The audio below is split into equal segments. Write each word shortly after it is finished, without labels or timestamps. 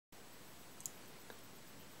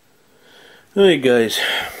Alright guys,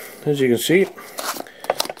 as you can see,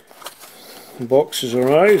 the box has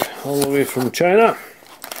arrived all the way from China.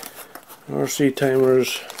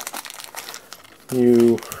 RCTIMER's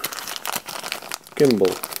new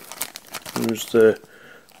gimbal. There's the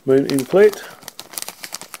mounting plate.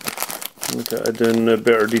 Look at it in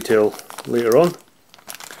better detail later on.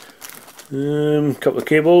 Couple of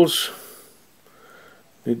cables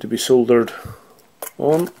need to be soldered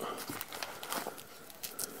on.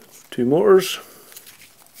 2 motors.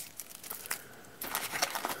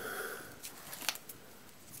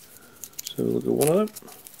 So look at one of them.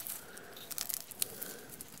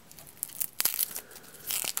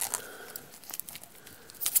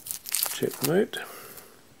 Check them out.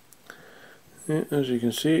 Yeah, as you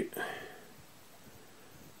can see,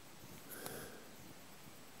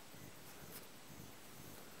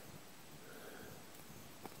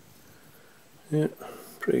 yeah,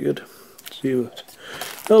 pretty good. Let's see what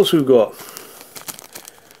else we've got.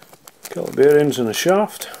 A couple of bearings and a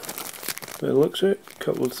shaft. That looks it. A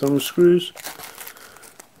couple of thumb screws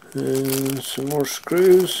and some more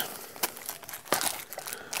screws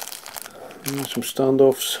and some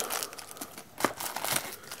standoffs.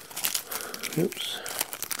 Oops.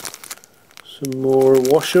 Some more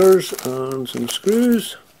washers and some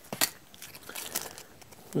screws.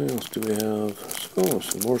 What else do we have? Oh,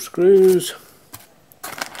 some more screws.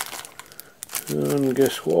 And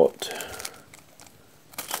guess what?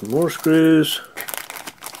 Some more screws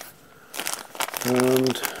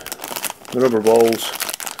and the rubber balls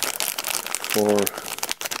for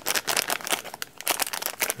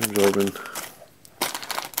absorbing,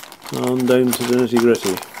 and down to the nitty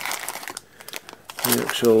gritty. The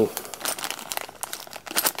actual,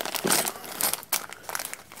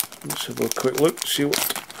 let's have a quick look, see what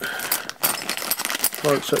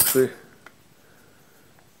parts actually.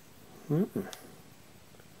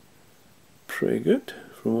 Pretty good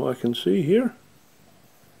from what I can see here.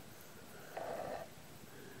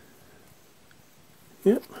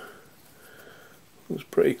 Yep, looks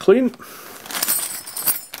pretty clean.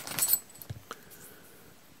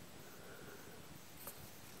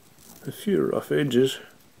 A few rough edges,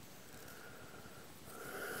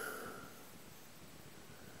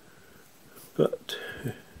 but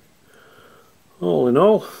all in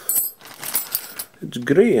all, it's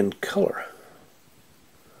grey in colour.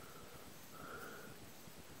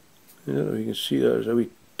 I don't know if you can see that, there's a wee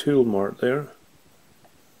tool mark there,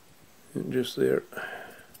 and just there.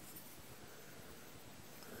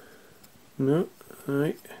 No,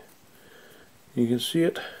 right, you can see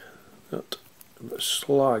it, that bit of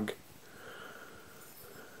slag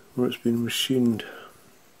where it's been machined.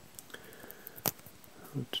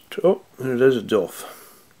 Oh, there it is, it's off.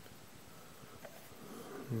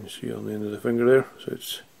 You can see on the end of the finger there, so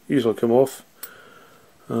it's easily come off,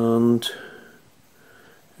 and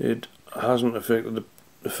it hasn't affected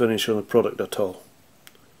the finish on the product at all.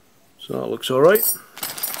 So that looks alright.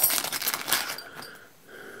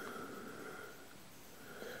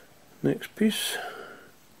 Next piece.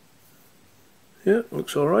 Yeah,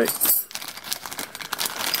 looks alright.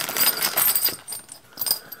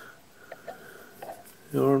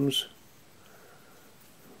 The arms,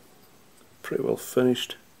 pretty well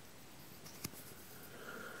finished.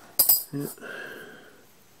 Yeah.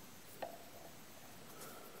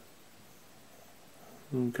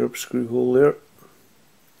 And grub screw hole there.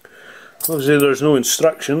 Obviously there's no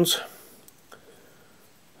instructions,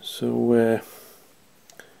 so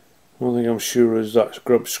one thing I'm sure is that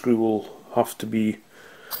grub screw will have to be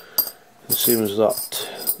the same as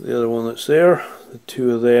that. The other one that's there, the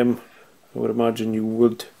two of them, I would imagine you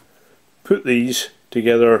would put these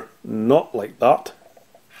together not like that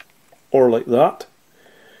or like that,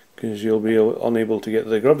 because you'll be unable to get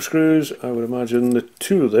the grub screws. I would imagine the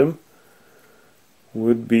two of them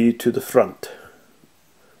would be to the front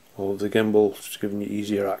of the gimbal, just giving you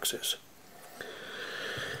easier access.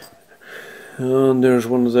 And there's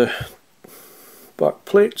one of the back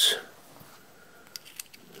plates,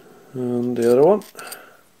 and the other one.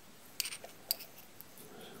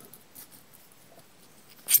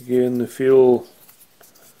 Again, they feel,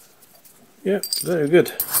 yeah, very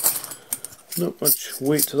good. Not much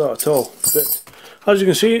weight to that at all. But as you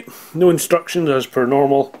can see, no instructions as per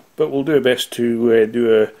normal, but we'll do our best to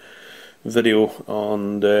do a video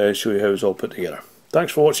and show you how it's all put together.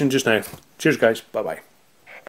 Thanks for watching just now. Cheers guys, bye bye.